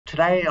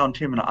Today on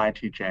 2-Minute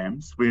IT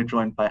Jams, we are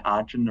joined by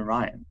Arjun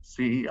Narayan,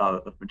 CEO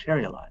of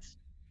Materialize.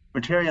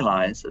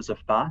 Materialize is a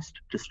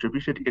fast,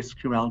 distributed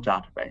SQL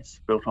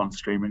database built on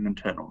streaming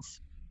internals.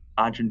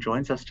 Arjun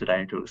joins us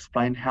today to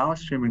explain how a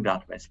streaming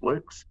database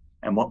works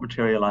and what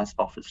Materialize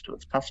offers to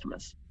its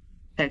customers.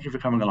 Thank you for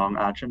coming along,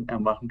 Arjun,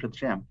 and welcome to the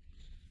Jam.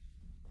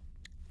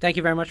 Thank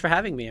you very much for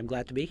having me. I'm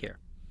glad to be here.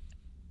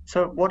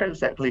 So what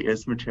exactly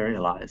is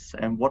Materialize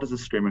and what is a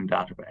streaming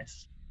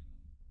database?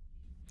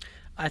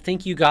 I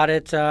think you got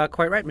it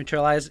quite right.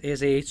 Materialize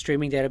is a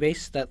streaming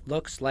database that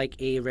looks like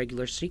a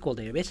regular SQL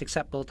database,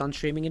 except built on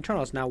streaming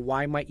internals. Now,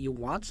 why might you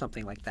want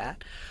something like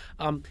that?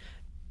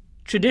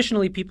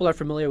 Traditionally, people are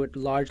familiar with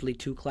largely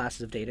two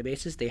classes of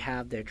databases. They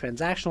have their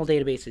transactional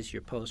databases,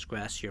 your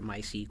Postgres, your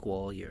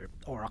MySQL, your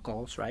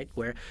Oracles, right,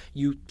 where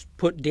you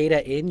put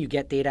data in, you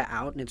get data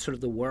out, and it's sort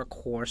of the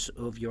workhorse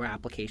of your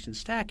application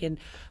stack. And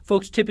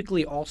folks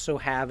typically also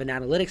have an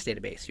analytics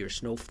database, your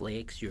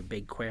Snowflakes, your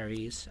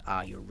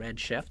BigQueries, your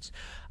Redshifts,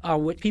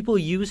 what people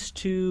use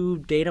to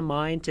data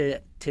mine to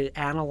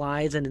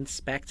analyze and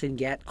inspect and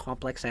get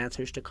complex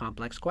answers to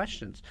complex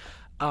questions.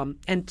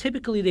 And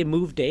typically they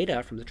move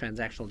data from the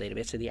transactional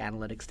database to the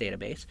analytics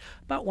database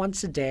about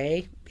once a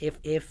day, if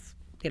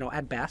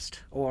at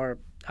best, or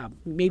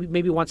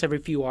maybe once every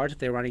few hours if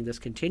they're running this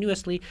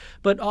continuously,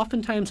 but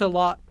oftentimes a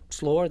lot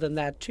slower than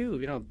that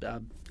too,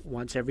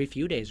 once every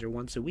few days or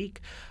once a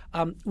week,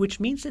 which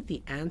means that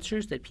the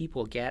answers that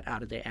people get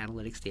out of their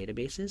analytics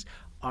databases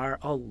are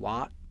a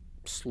lot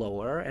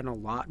slower and a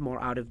lot more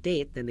out of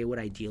date than they would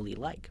ideally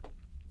like.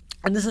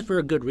 And this is for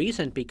a good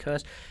reason,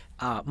 because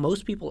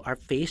most people are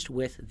faced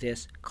with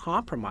this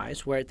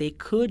compromise where they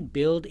could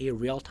build a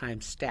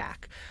real-time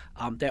stack.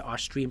 There are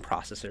stream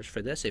processors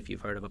for this. If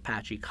you've heard of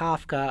Apache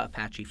Kafka,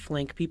 Apache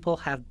Flink, people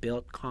have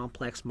built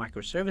complex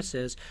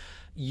microservices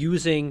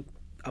using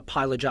a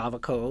pile of Java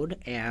code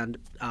and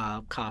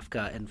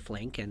Kafka and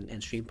Flink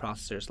and stream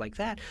processors like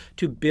that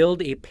to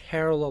build a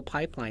parallel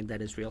pipeline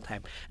that is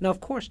real-time. Now, of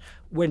course,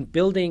 when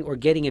building or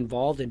getting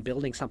involved in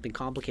building something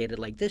complicated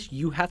like this,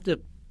 you have to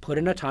put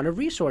in a ton of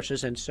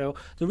resources. And so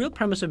the real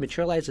premise of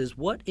Materialize is,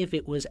 what if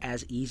it was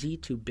as easy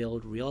to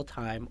build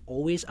real-time,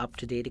 always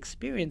up-to-date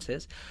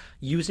experiences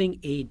using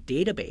a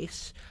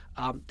database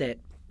that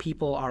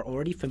people are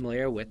already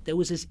familiar with, that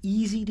was as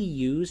easy to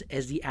use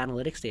as the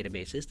analytics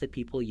databases that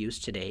people use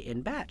today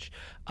in batch,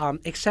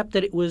 except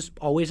that it was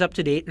always up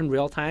to date in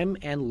real time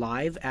and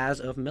live as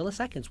of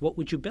milliseconds. What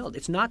would you build?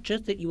 It's not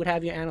just that you would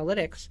have your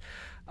analytics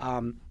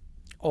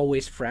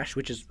always fresh,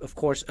 which is, of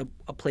course,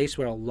 a place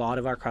where a lot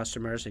of our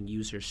customers and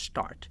users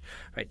start,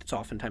 right? It's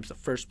oftentimes the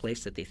first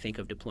place that they think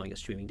of deploying a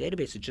streaming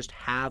database, to just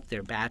have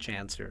their batch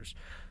answers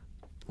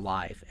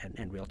live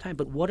and real time.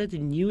 But what are the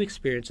new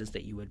experiences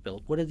that you would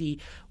build?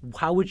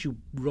 How would you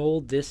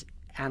roll this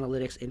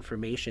analytics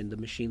information, the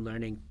machine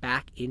learning,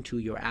 back into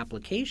your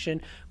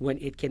application when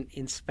it can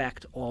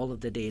inspect all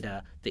of the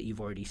data that you've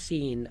already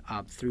seen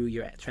through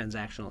your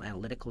transactional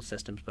analytical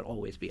systems, but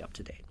always be up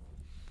to date?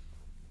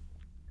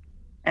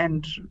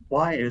 And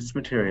why is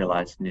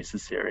Materialize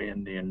necessary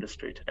in the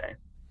industry today?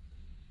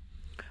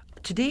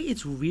 Today,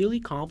 it's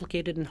really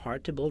complicated and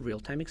hard to build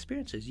real-time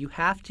experiences. You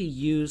have to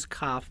use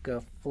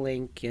Kafka,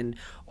 Flink, and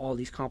all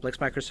these complex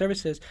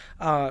microservices.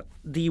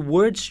 The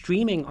word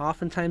streaming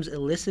oftentimes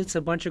elicits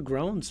a bunch of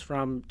groans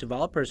from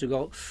developers who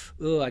go,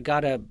 "Oh, I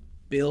gotta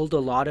build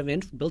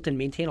and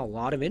maintain a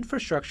lot of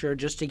infrastructure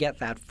just to get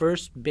that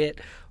first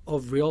bit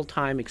of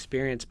real-time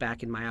experience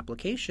back in my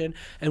application."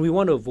 And we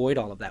want to avoid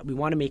all of that. We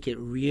want to make it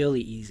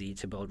really easy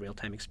to build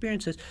real-time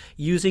experiences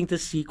using the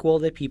SQL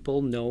that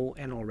people know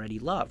and already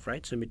love,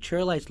 right? So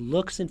Materialize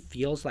looks and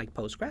feels like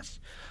Postgres.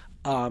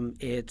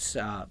 It's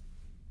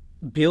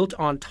built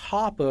on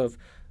top of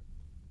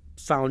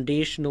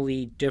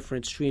foundationally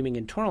different streaming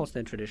internals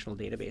than traditional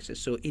databases.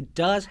 So it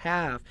does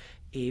have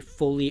a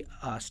fully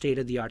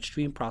state-of-the-art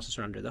stream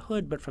processor under the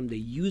hood, but from the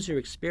user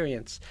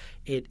experience,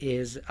 it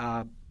is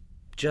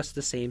just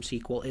the same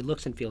SQL. It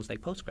looks and feels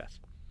like Postgres.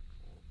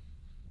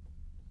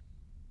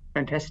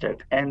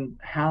 Fantastic. And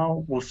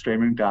how will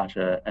streaming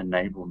data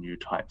enable new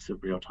types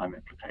of real-time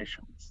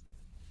applications?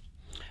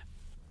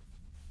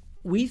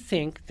 We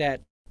think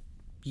that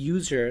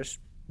users,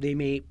 they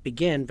may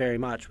begin very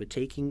much with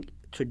taking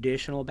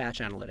traditional batch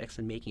analytics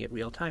and making it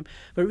real time,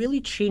 but it really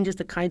changes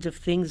the kinds of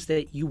things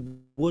that you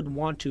would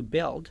want to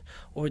build,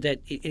 or that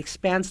it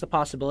expands the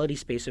possibility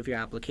space of your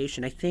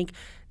application. I think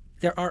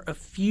there are a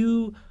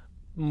few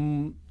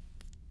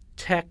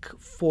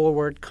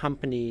tech-forward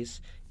companies,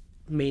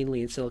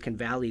 mainly in Silicon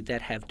Valley,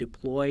 that have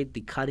deployed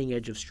the cutting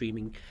edge of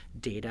streaming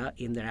data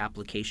in their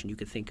application. You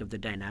could think of the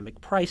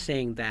dynamic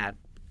pricing that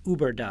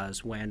Uber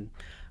does when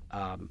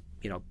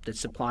the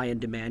supply and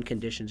demand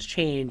conditions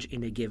change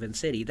in a given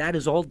city. That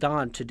is all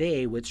done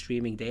today with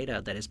streaming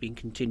data that is being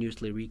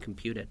continuously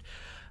recomputed.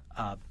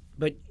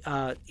 But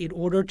in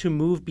order to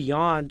move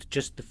beyond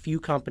just the few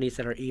companies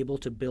that are able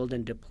to build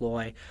and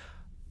deploy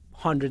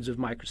hundreds of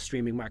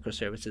streaming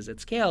microservices at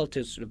scale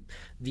to sort of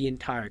the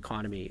entire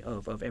economy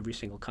of every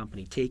single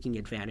company taking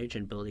advantage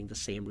and building the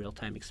same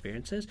real-time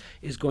experiences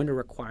is going to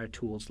require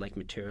tools like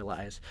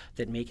Materialize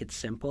that make it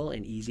simple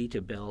and easy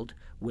to build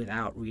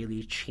without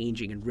really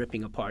changing and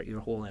ripping apart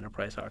your whole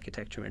enterprise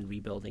architecture and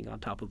rebuilding on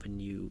top of a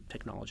new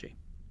technology.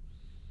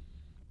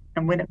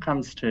 And when it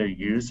comes to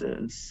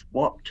users,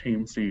 what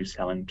teams are you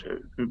selling to?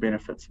 Who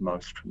benefits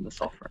most from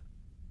this offering?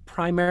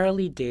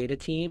 Primarily data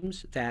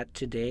teams that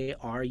today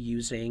are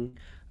using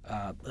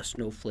a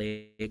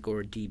Snowflake or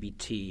a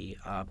DBT,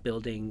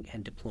 building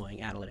and deploying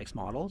analytics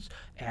models.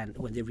 And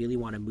when they really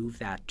want to move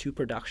that to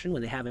production,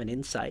 when they have an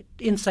insight,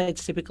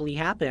 insights typically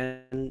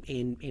happen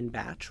in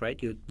batch,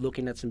 right? You're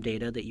looking at some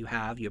data that you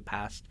have, your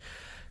past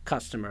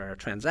customer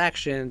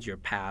transactions, your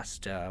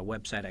past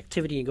website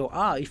activity, and go,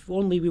 if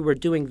only we were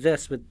doing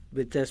this with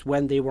this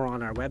when they were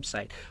on our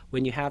website.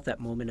 When you have that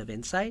moment of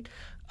insight,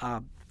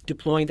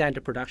 deploying that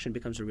into production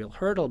becomes a real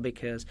hurdle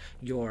because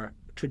your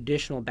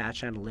traditional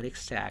batch analytics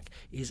stack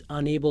is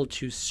unable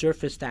to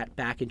surface that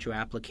back into your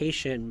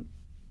application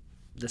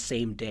the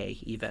same day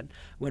even,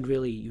 when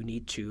really you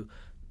need to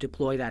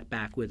deploy that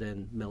back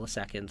within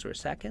milliseconds or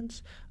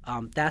seconds.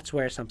 That's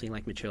where something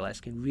like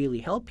Materialize can really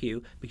help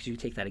you, because you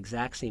take that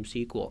exact same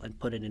SQL and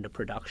put it into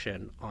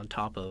production on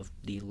top of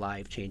the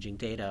live changing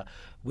data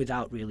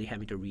without really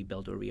having to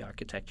rebuild or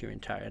re-architect your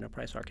entire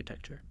enterprise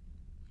architecture.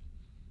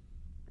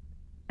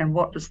 And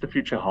what does the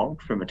future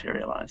hold for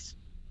Materialize?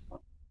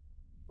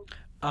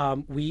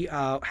 We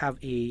have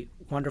a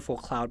wonderful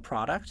cloud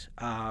product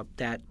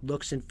that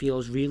looks and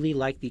feels really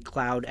like the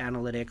cloud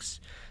analytics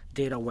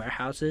data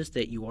warehouses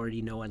that you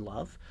already know and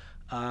love.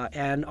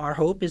 And our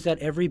hope is that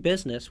every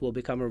business will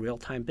become a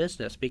real-time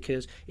business,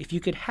 because if you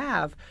could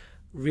have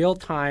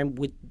real-time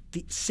with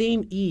the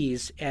same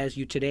ease as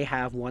you today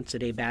have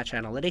once-a-day batch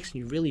analytics, and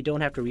you really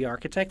don't have to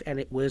re-architect, and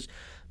it was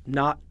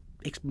not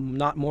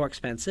more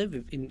expensive.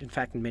 In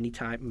fact, in many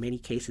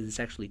cases, it's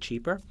actually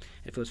cheaper.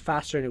 If it was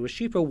faster and it was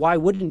cheaper, why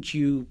wouldn't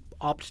you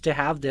opt to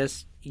have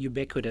this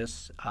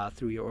ubiquitous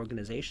through your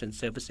organization,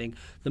 servicing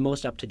the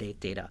most up-to-date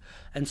data?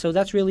 And so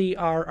that's really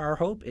our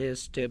hope,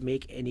 is to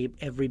make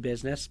every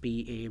business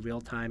be a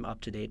real-time,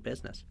 up-to-date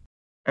business.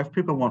 If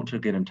people want to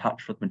get in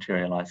touch with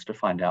Materialize to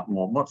find out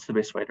more, what's the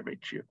best way to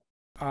reach you?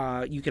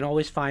 You can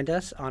always find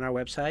us on our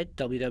website,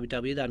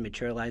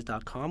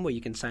 www.materialize.com, where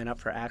you can sign up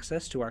for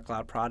access to our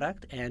cloud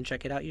product and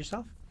check it out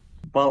yourself.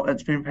 Well,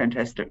 it's been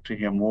fantastic to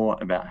hear more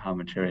about how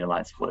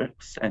Materialize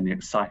works and the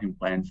exciting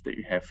plans that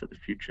you have for the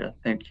future.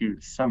 Thank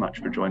you so much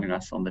for joining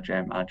us on the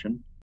Jam,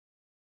 Arjun.